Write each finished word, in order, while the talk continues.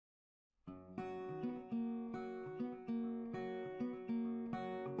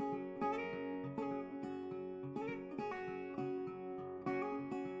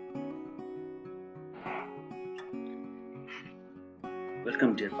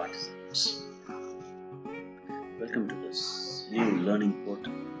Welcome, dear participants. Welcome to this new learning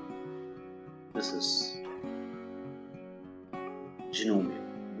portal. This is Gnomio,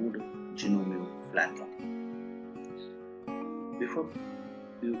 Moodle Gnomio platform. Before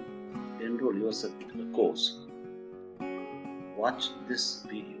you enroll yourself into the course, watch this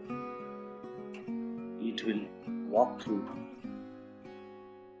video. It will walk through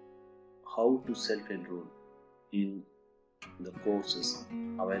how to self-enroll in the courses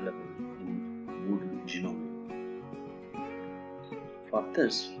available in Moodle Gnomio. For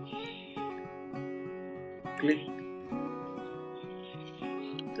this, click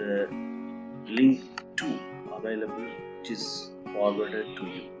the link 2 available, which is forwarded to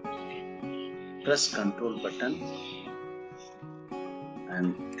you. Press Ctrl button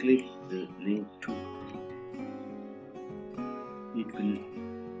and click the link 2. It will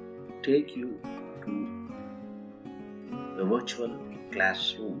take you to the virtual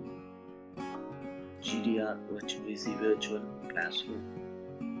classroom, GDR VC virtual classroom.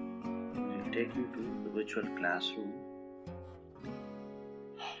 It will take you to the virtual classroom.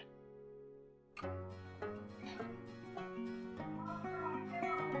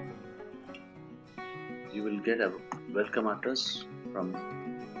 You will get a welcome address from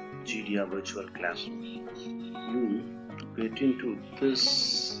GDR virtual classroom. You get into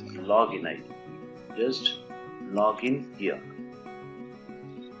this login ID. Just log in here.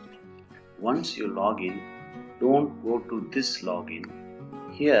 Once you log in, don't go to this login.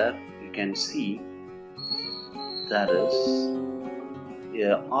 Here you can see there is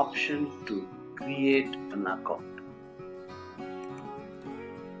an option to create an account.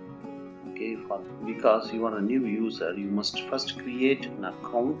 Okay, because you are a new user, you must first create an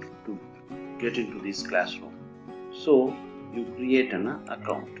account to get into this classroom. So you create an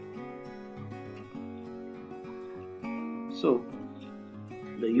account. So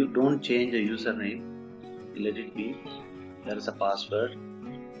you don't change the username, let it be. There is a password.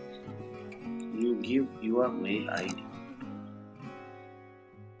 You give your mail ID.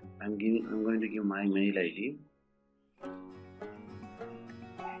 I'm going to give my mail ID.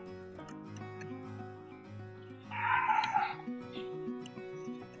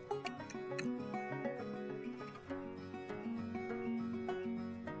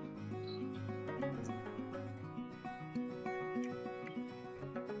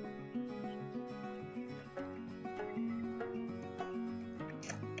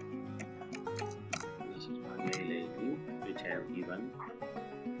 Which I have given.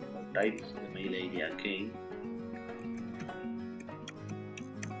 Type the mail ID again.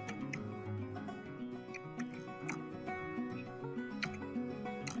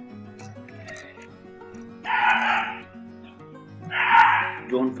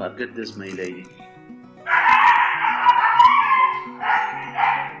 Don't forget this mail ID.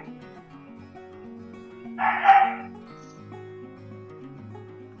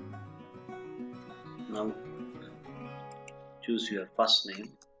 Now choose your first name.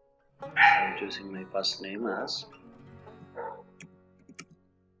 I am choosing my first name as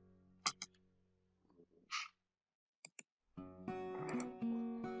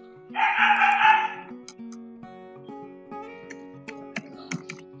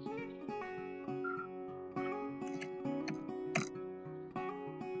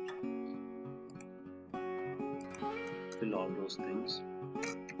fill all those things.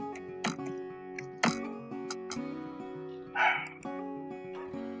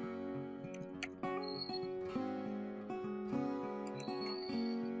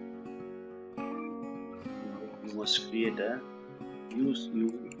 You must create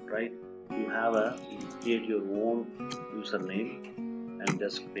create your own username. I'm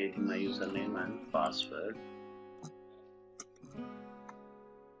just creating my username and password.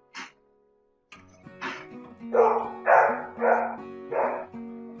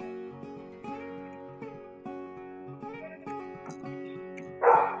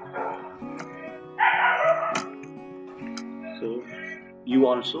 So you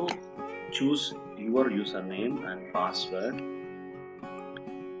also choose your username and password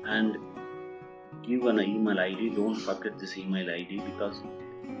and give an email ID. Don't forget this email ID because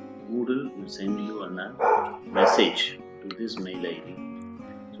Moodle will send you a message to this mail ID.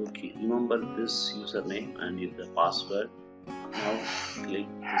 So remember this username and the password. Now click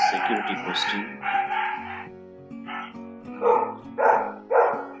the security question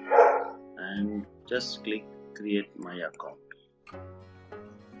and just click create my account.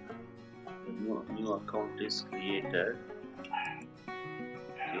 The new account is created.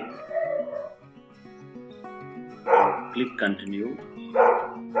 Okay. Click continue.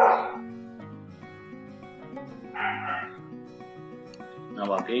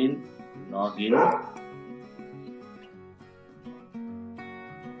 Now again log in.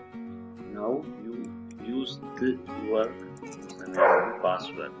 Now you use your username and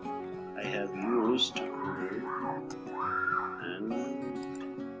password. I have used and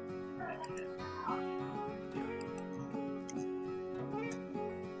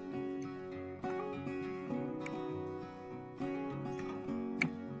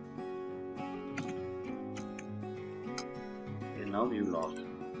now you log in.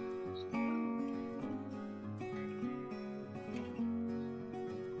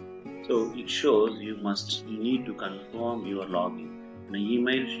 So it shows you need to confirm your login. An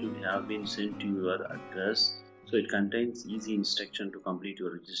email should have been sent to your address, so it contains easy instruction to complete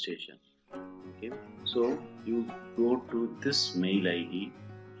your registration. Okay, so you go to this mail ID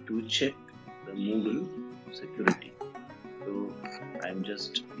to check the Moodle security. So I'm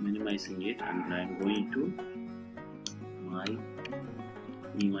just minimizing it and I'm going to my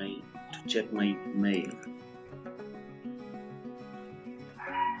email to check my mail.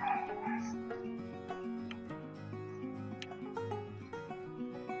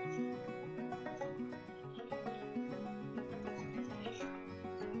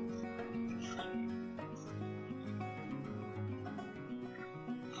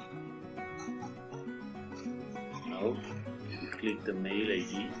 Now you click the mail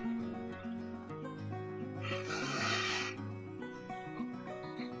ID.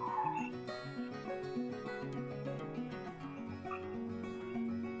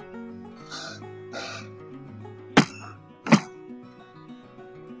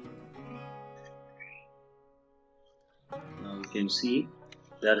 Now you can see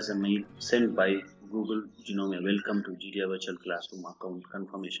there is a mail sent by Moodle Gnomio. Welcome to GDI Virtual Classroom account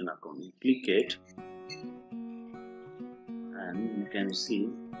confirmation account. You click it and you can see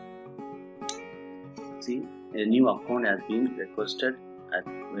a new account has been requested at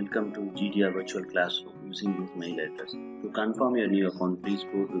Welcome to GDI Virtual Classroom using this mail address. To confirm your new account, please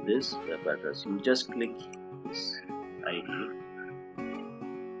go to this web address. You just click this ID.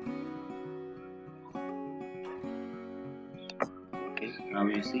 Okay, now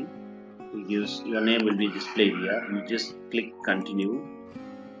you see it gives your name will be displayed here. You just click continue.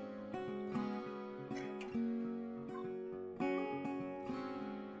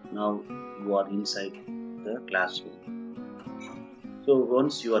 Now you are inside the classroom. So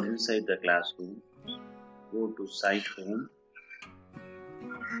once you are inside the classroom, go to site home.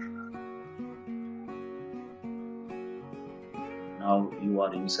 Now you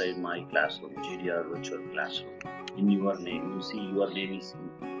are inside my classroom, GDR virtual classroom. In your name, you see your name is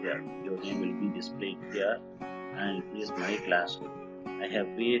here. Your name will be displayed here, and it is my classroom. I have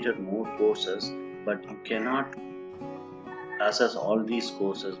created more courses, but you cannot access all these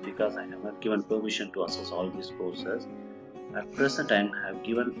courses because I have not given permission to access all these courses. At present, I have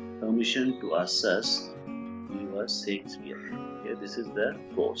given permission to access your Shakespeare. Okay, this is the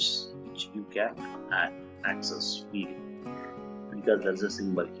course which you can access freely because there is a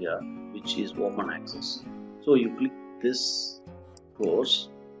symbol here which is open access. So you click this course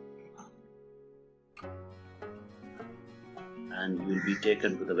and you will be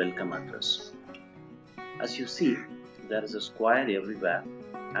taken to the welcome address. As you see, there is a square everywhere.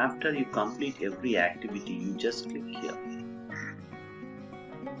 After you complete every activity, you just click here.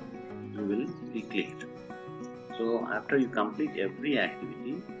 You will be clicked. So after you complete every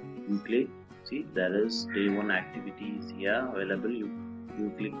activity, you click. See, there is day 1 activity is here available. You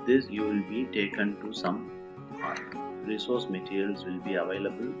click this, you will be taken to some resource materials will be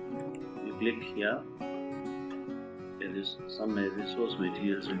available. You click here. There is some resource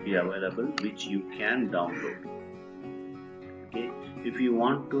materials will be available which you can download. Okay, if you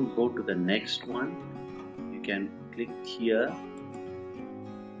want to go to the next one, you can click here.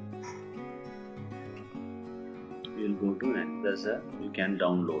 You will go to next. You can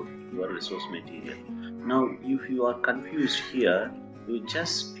download your resource material. Now, if you are confused here, you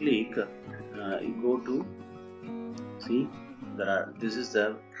just click. You go to see. This is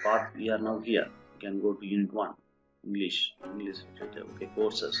the part we are now here. You can go to Unit 1, English literature. Okay,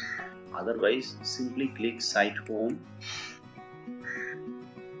 courses. Otherwise, simply click Site Home.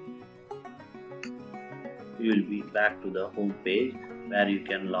 You will be back to the home page where you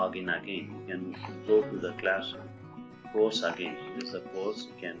can log in again. You can go to the class course again. This is the course.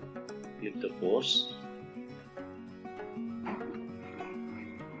 You can click the course,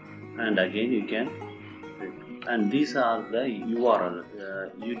 and again you can. And these are the URL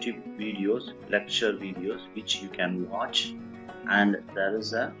YouTube videos, lecture videos which you can watch. And there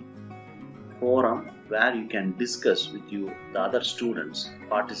is a forum where you can discuss with the other students,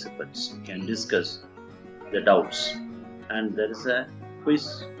 participants. You can discuss the doubts, and there is a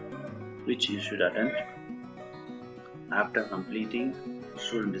quiz which you should attend. After completing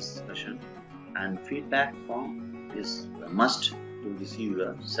student discussion and feedback form is a must to receive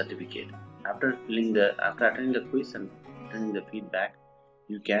your certificate. After attending the quiz and attending the feedback,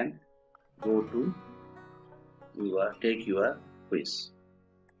 you can go to take your quiz.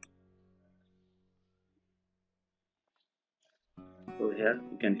 So here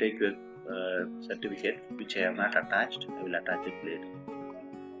you can take your certificate, which I have not attached. I will attach it later.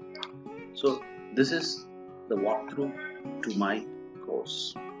 So this is the walkthrough to my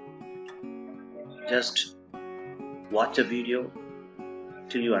course. Just watch a video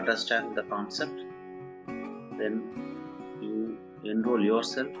till you understand the concept, then you enroll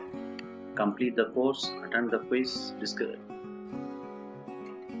yourself, complete the course, attend the quiz,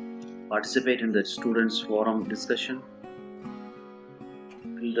 participate in the students forum discussion,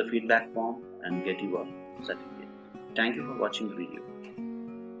 fill the feedback form and get your certificate. Thank you for watching the video.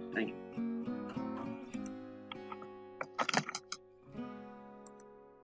 Thank you.